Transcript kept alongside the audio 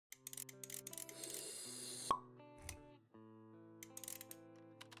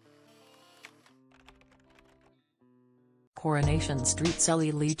Coronation Street's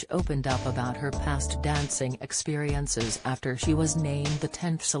Ellie Leach opened up about her past dancing experiences after she was named the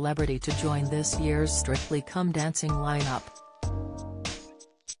 10th celebrity to join this year's Strictly Come Dancing lineup.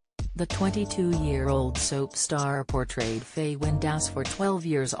 The 22-year-old soap star portrayed Faye Windass for 12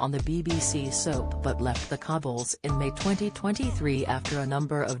 years on the BBC soap but left the cobbles in May 2023 after a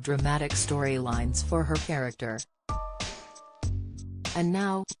number of dramatic storylines for her character. And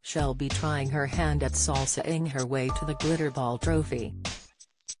now, she'll be trying her hand at salsaing her way to the Glitterball trophy.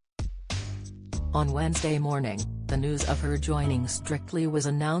 On Wednesday morning, the news of her joining Strictly was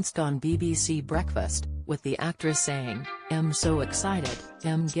announced on BBC Breakfast, with the actress saying, "I'm so excited,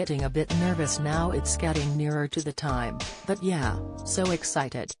 I'm getting a bit nervous now, it's getting nearer to the time, but yeah, so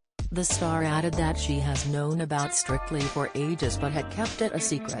excited." The star added that she has known about Strictly for ages but had kept it a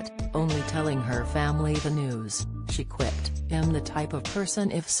secret, only telling her family the news. She quipped, "I'm the type of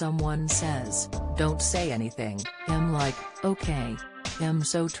person if someone says, 'Don't say anything,' I'm like, okay. I'm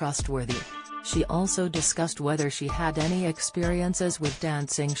so trustworthy." She also discussed whether she had any experiences with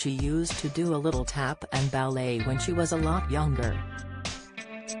dancing. She used to do a little tap and ballet when she was a lot younger.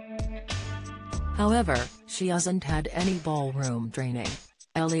 However, she hasn't had any ballroom training.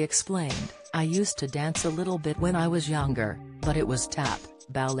 Ellie explained, "I used to dance a little bit when I was younger, but it was tap,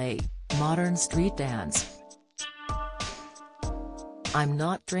 ballet, modern street dance. I'm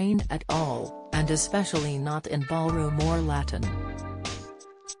not trained at all, and especially not in ballroom or Latin.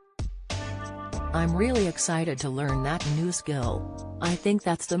 I'm really excited to learn that new skill. I think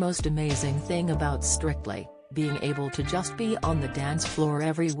that's the most amazing thing about Strictly, being able to just be on the dance floor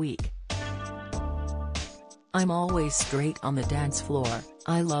every week. I'm always straight on the dance floor.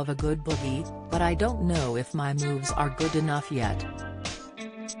 I love a good boogie, but I don't know if my moves are good enough yet.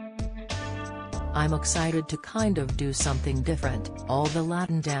 I'm excited to kind of do something different, all the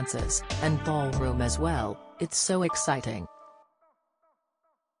Latin dances, and ballroom as well, it's so exciting."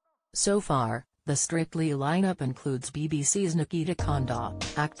 So far, the Strictly lineup includes BBC's Nikita Kanda,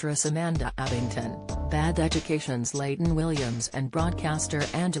 actress Amanda Abbington, Bad Education's Leighton Williams and broadcaster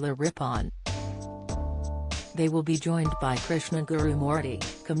Angela Rippon. They will be joined by Krishna Gurumurthy,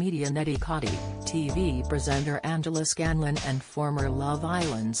 comedian Eddie Cotty, TV presenter Angela Scanlon and former Love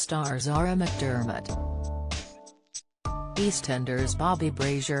Island star Zara McDermott. EastEnders Bobby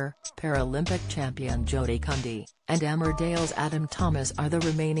Brazier, Paralympic champion Jodie Cundy, and Emmerdale's Adam Thomas are the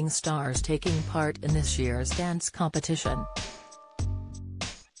remaining stars taking part in this year's dance competition.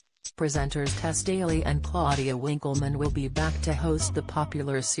 Presenters Tess Daly and Claudia Winkleman will be back to host the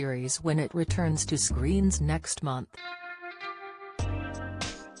popular series when it returns to screens next month.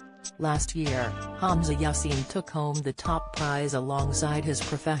 Last year, Hamza Yassin took home the top prize alongside his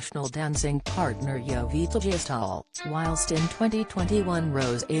professional dancing partner Jovita Gistal, whilst in 2021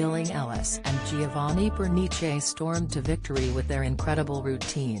 Rose Ayling-Ellis and Giovanni Pernice stormed to victory with their incredible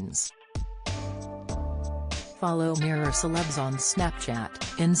routines. Follow Mirror Celebs on Snapchat,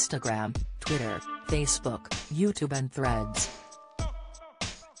 Instagram, Twitter, Facebook, YouTube and Threads.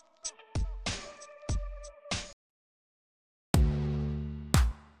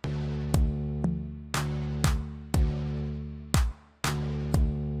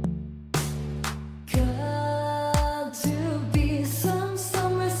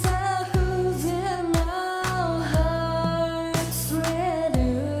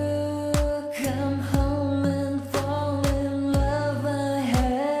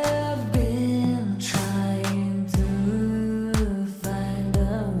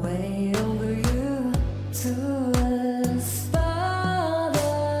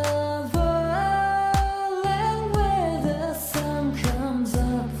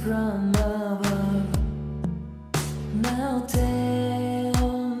 Now take